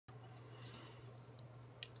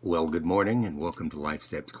Well, good morning and welcome to Life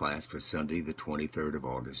Steps class for Sunday, the 23rd of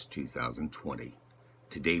August, 2020.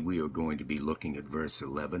 Today we are going to be looking at verse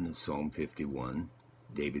 11 of Psalm 51,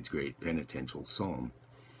 David's great penitential psalm,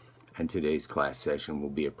 and today's class session will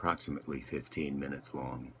be approximately 15 minutes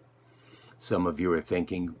long. Some of you are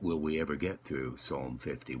thinking, will we ever get through Psalm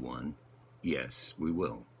 51? Yes, we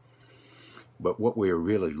will. But what we are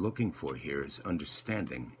really looking for here is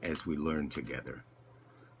understanding as we learn together.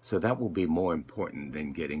 So that will be more important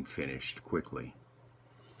than getting finished quickly.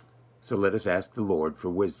 So let us ask the Lord for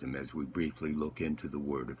wisdom as we briefly look into the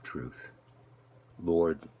word of truth.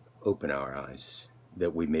 Lord, open our eyes,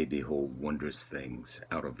 that we may behold wondrous things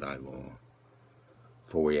out of thy law.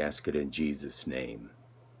 For we ask it in Jesus' name.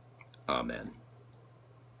 Amen.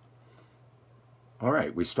 All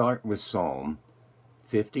right, we start with Psalm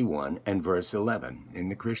 51 and verse 11. In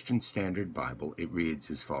the Christian Standard Bible, it reads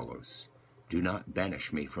as follows: "Do not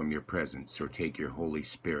banish me from your presence or take your Holy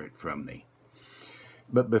Spirit from me."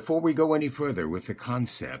 But before we go any further with the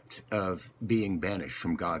concept of being banished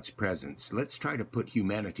from God's presence, let's try to put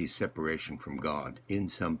humanity's separation from God in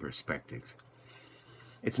some perspective.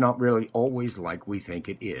 It's not really always like we think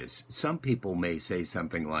it is. Some people may say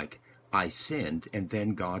something like, "I sinned and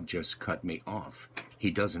then God just cut me off.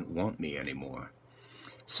 He doesn't want me anymore."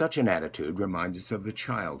 Such an attitude reminds us of the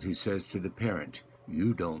child who says to the parent,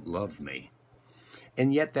 "You don't love me."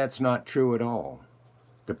 And yet that's not true at all.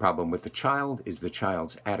 The problem with the child is the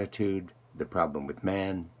child's attitude. The problem with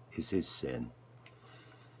man is his sin.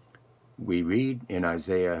 We read in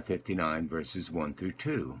Isaiah 59 verses 1 through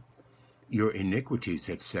 2, "Your iniquities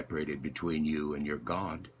have separated between you and your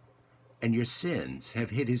God, and your sins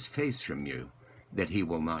have hid his face from you, that he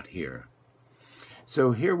will not hear."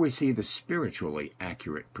 So here we see the spiritually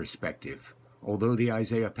accurate perspective. Although the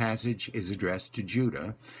Isaiah passage is addressed to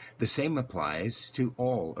Judah, the same applies to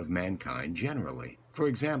all of mankind generally. For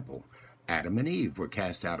example, Adam and Eve were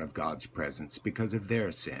cast out of God's presence because of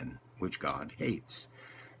their sin, which God hates.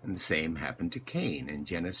 And the same happened to Cain in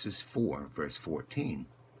Genesis 4, verse 14.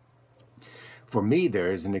 For me,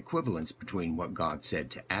 there is an equivalence between what God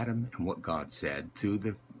said to Adam and what God said through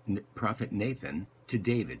the prophet Nathan to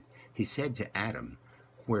David. He said to Adam,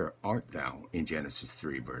 "Where art thou?" in Genesis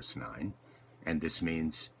 3, verse 9. And this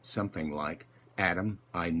means something like, "Adam,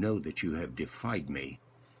 I know that you have defied me."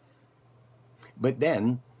 But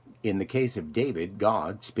then, in the case of David,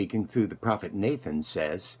 God, speaking through the prophet Nathan,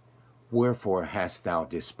 says, "Wherefore hast thou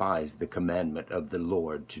despised the commandment of the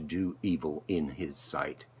Lord to do evil in his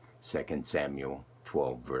sight?" 2 Samuel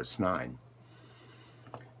 12, verse 9.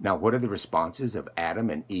 Now, what are the responses of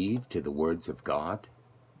Adam and Eve to the words of God?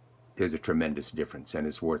 There's a tremendous difference, and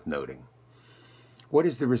it's worth noting. What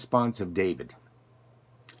is the response of David?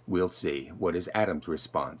 We'll see. What is Adam's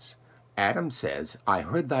response? Adam says, "I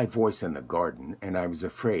heard thy voice in the garden, and I was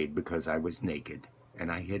afraid because I was naked, and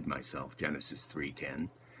I hid myself," Genesis 3:10.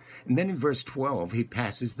 And then in verse 12, he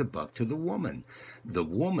passes the buck to the woman. "The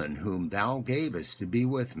woman whom thou gavest to be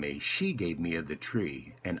with me, she gave me of the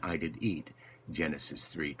tree, and I did eat," Genesis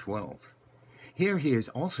 3:12. Here he is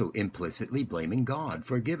also implicitly blaming God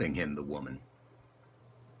for giving him the woman.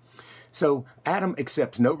 So Adam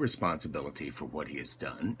accepts no responsibility for what he has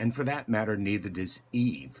done, and for that matter, neither does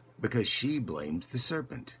Eve, because she blames the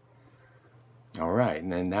serpent. All right,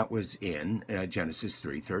 and then that was in Genesis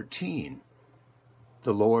 3:13.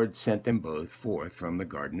 The Lord sent them both forth from the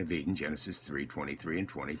Garden of Eden, Genesis 3:23 and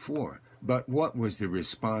 24. But what was the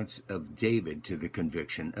response of David to the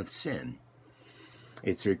conviction of sin?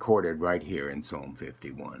 It's recorded right here in Psalm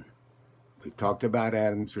 51. We've talked about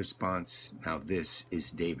Adam's response. Now this is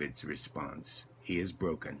David's response. He is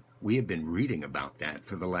broken. We have been reading about that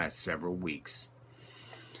for the last several weeks.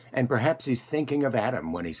 And perhaps he's thinking of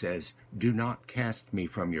Adam when he says, "Do not cast me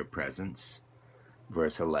from your presence,"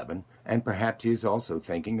 verse 11. And perhaps he's also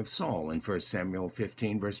thinking of Saul in 1 Samuel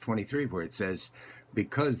 15, verse 23, where it says,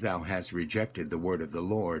 "Because thou hast rejected the word of the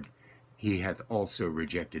Lord, he hath also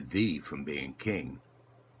rejected thee from being king."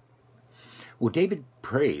 Well, David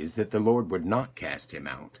prays that the Lord would not cast him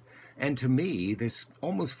out. And to me, this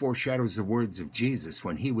almost foreshadows the words of Jesus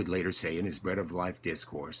when he would later say in his Bread of Life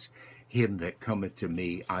discourse, "Him that cometh to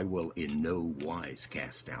me I will in no wise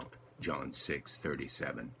cast out," John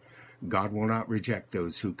 6:37. God will not reject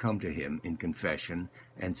those who come to him in confession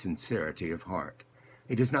and sincerity of heart.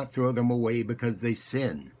 He does not throw them away because they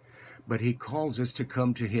sin, but he calls us to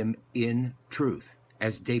come to him in truth,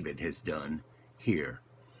 as David has done here.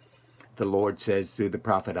 The Lord says through the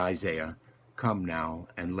prophet Isaiah, "Come now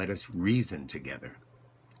and let us reason together,"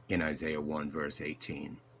 in Isaiah 1, verse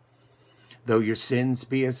 18. "Though your sins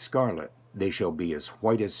be as scarlet, they shall be as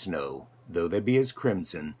white as snow. Though they be as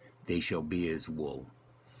crimson, they shall be as wool."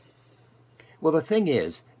 Well, the thing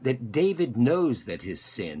is that David knows that his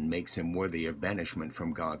sin makes him worthy of banishment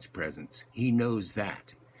from God's presence. He knows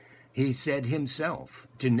that. He said himself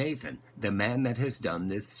to Nathan, "The man that has done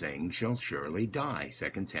this thing shall surely die."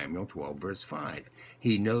 2 Samuel 12, verse 5.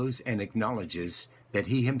 He knows and acknowledges that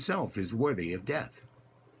he himself is worthy of death.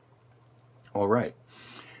 All right.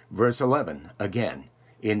 Verse 11, again,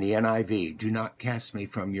 in the NIV, "Do not cast me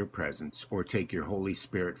from your presence or take your Holy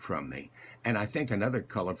Spirit from me." And I think another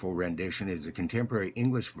colorful rendition is a contemporary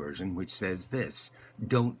English version, which says this: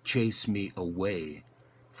 "Don't chase me away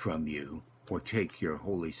from you or take your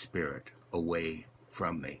Holy Spirit away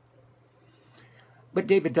from me." But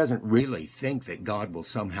David doesn't really think that God will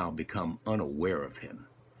somehow become unaware of him.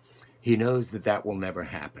 He knows that that will never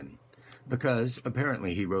happen, because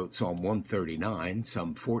apparently he wrote Psalm 139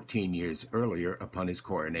 some 14 years earlier upon his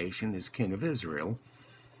coronation as king of Israel.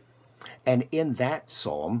 And in that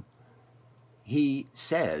psalm, he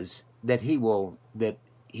says that he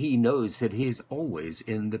knows that he is always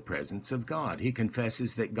in the presence of God. He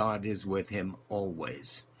confesses that God is with him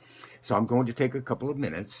always. So I'm going to take a couple of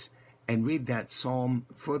minutes and read that psalm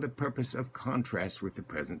for the purpose of contrast with the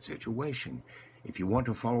present situation. If you want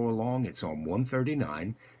to follow along, it's Psalm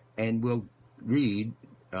 139, and we'll read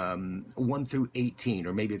 1 through 18,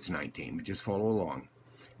 or maybe it's 19, but just follow along.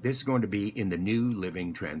 This is going to be in the New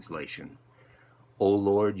Living Translation. "O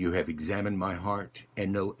Lord, you have examined my heart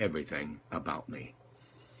and know everything about me.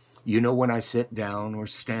 You know when I sit down or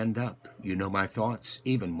stand up. You know my thoughts,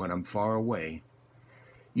 even when I'm far away.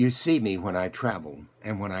 You see me when I travel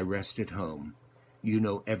and when I rest at home. You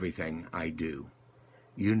know everything I do.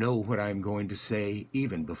 You know what I am going to say,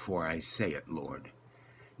 even before I say it, Lord.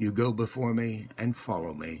 You go before me and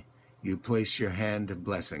follow me. You place your hand of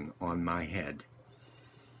blessing on my head.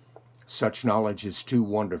 Such knowledge is too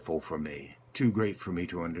wonderful for me, too great for me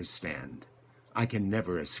to understand. I can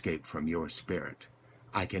never escape from your spirit.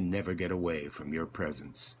 I can never get away from your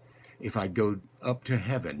presence. If I go up to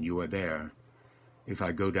heaven, you are there. If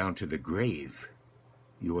I go down to the grave,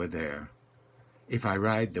 you are there. If I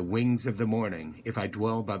ride the wings of the morning, if I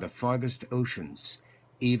dwell by the farthest oceans,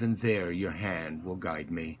 even there your hand will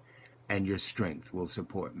guide me, and your strength will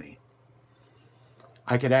support me.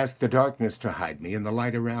 I could ask the darkness to hide me and the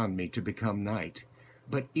light around me to become night,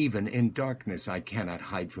 but even in darkness I cannot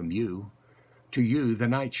hide from you. To you the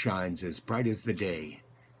night shines as bright as the day.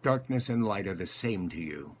 Darkness and light are the same to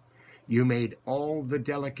you. You made all the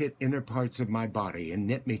delicate inner parts of my body and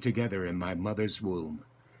knit me together in my mother's womb.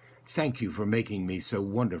 Thank you for making me so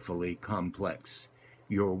wonderfully complex.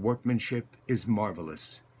 Your workmanship is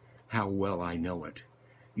marvelous. How well I know it.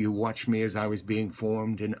 You watched me as I was being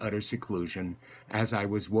formed in utter seclusion, as I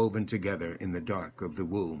was woven together in the dark of the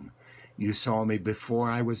womb. You saw me before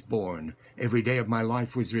I was born. Every day of my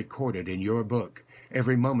life was recorded in your book.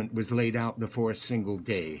 Every moment was laid out before a single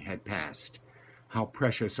day had passed. How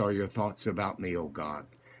precious are your thoughts about me, O God.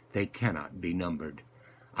 They cannot be numbered.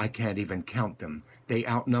 I can't even count them. They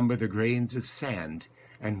outnumber the grains of sand,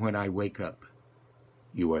 and when I wake up,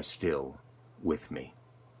 you are still with me.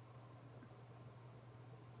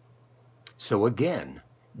 So again,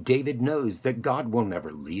 David knows that God will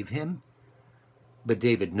never leave him, but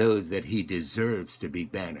David knows that he deserves to be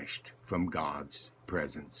banished from God's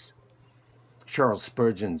presence. Charles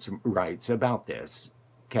Spurgeon writes about this: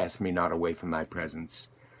 "Cast me not away from thy presence.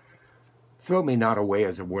 Throw me not away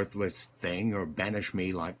as a worthless thing, or banish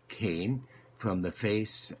me like Cain from the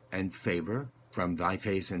face and favor, from thy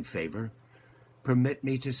face and favor. Permit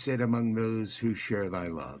me to sit among those who share thy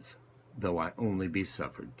love, though I only be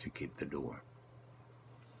suffered to keep the door."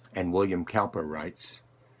 And William Cowper writes,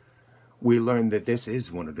 "We learn that this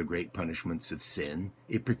is one of the great punishments of sin.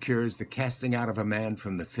 It procures the casting out of a man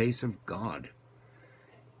from the face of God.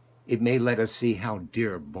 It may let us see how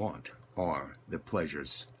dear bought are the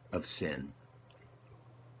pleasures of sin."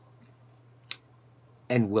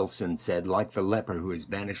 And Wilson said, like the leper who is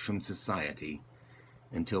banished from society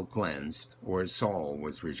until cleansed, or as Saul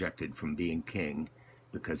was rejected from being king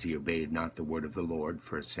because he obeyed not the word of the Lord,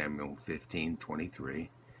 1 Samuel 15:23,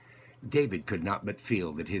 David could not but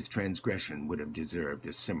feel that his transgression would have deserved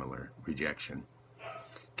a similar rejection.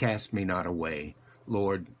 "Cast me not away,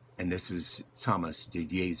 Lord," and this is Thomas de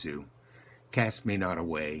Jesu, "cast me not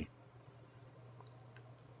away.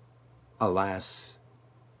 Alas,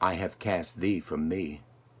 I have cast thee from me.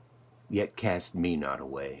 Yet cast me not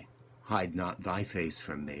away. Hide not thy face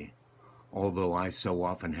from me. Although I so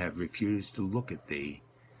often have refused to look at thee,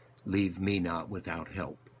 leave me not without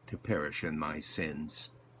help to perish in my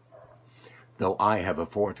sins, though I have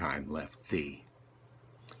aforetime left thee."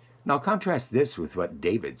 Now contrast this with what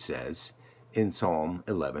David says in Psalm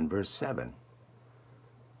 11, verse 7.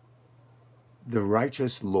 The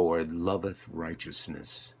righteous Lord loveth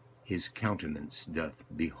righteousness. His countenance doth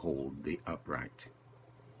behold the upright.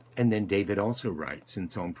 And then David also writes in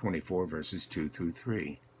Psalm 24, verses 2 through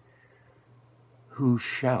 3, Who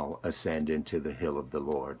shall ascend into the hill of the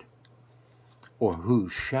Lord? Or who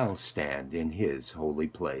shall stand in his holy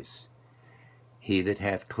place? He that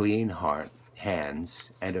hath clean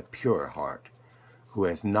hands, and a pure heart, who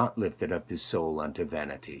has not lifted up his soul unto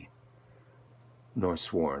vanity, nor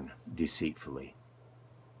sworn deceitfully.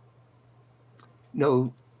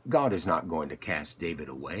 No, God is not going to cast David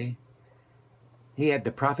away. He had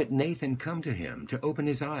the prophet Nathan come to him to open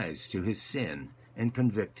his eyes to his sin and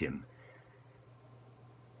convict him.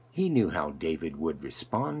 He knew how David would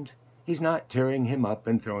respond. He's not tearing him up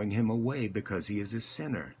and throwing him away because he is a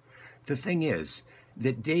sinner. The thing is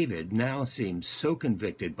that David now seems so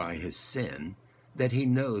convicted by his sin that he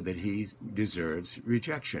knows that he deserves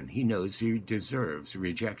rejection. He knows he deserves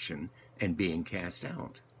rejection and being cast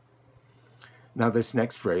out. Now this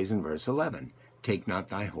next phrase in verse 11, take not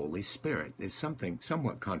thy Holy Spirit, is something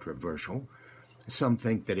somewhat controversial. Some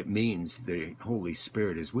think that it means the Holy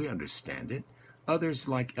Spirit as we understand it. Others,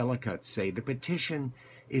 like Ellicott, say the petition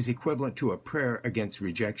is equivalent to a prayer against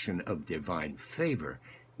rejection of divine favor,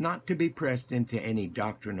 not to be pressed into any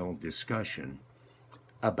doctrinal discussion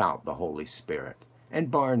about the Holy Spirit. And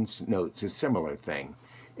Barnes notes a similar thing.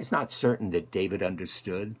 It's not certain that David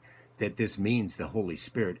understood that this means the Holy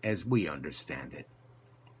Spirit as we understand it.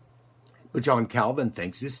 But John Calvin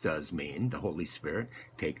thinks this does mean the Holy Spirit,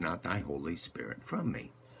 take not thy Holy Spirit from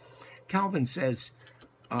me. Calvin says,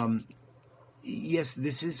 yes,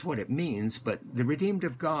 this is what it means, but the redeemed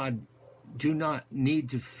of God do not need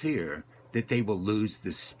to fear that they will lose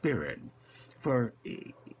the Spirit. For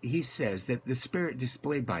he says that the Spirit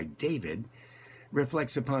displayed by David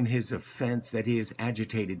reflects upon his offense, that he is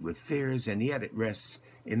agitated with fears, and yet it rests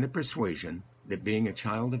in the persuasion that being a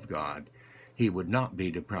child of God, he would not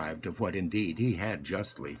be deprived of what indeed he had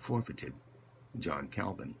justly forfeited. John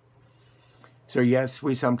Calvin. So yes,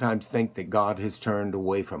 we sometimes think that God has turned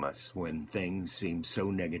away from us when things seem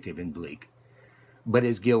so negative and bleak. But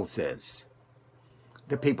as Gill says,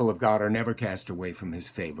 the people of God are never cast away from his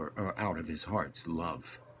favor or out of his heart's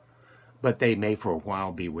love. But they may for a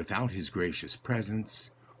while be without his gracious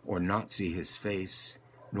presence, or not see his face,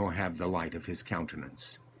 nor have the light of his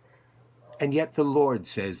countenance. And yet the Lord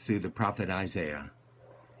says through the prophet Isaiah,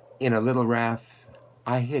 In a little wrath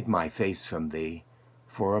I hid my face from thee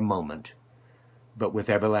for a moment, but with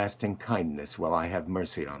everlasting kindness will I have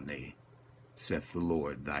mercy on thee, saith the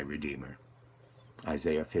Lord thy Redeemer.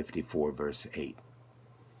 Isaiah 54, verse 8.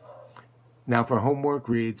 Now for homework,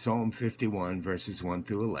 read Psalm 51, verses 1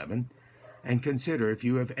 through 11, and consider if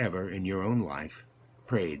you have ever in your own life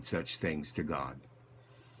prayed such things to God.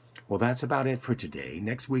 Well, that's about it for today.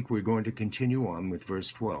 Next week we're going to continue on with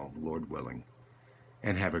verse 12, Lord willing.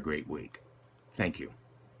 And have a great week. Thank you.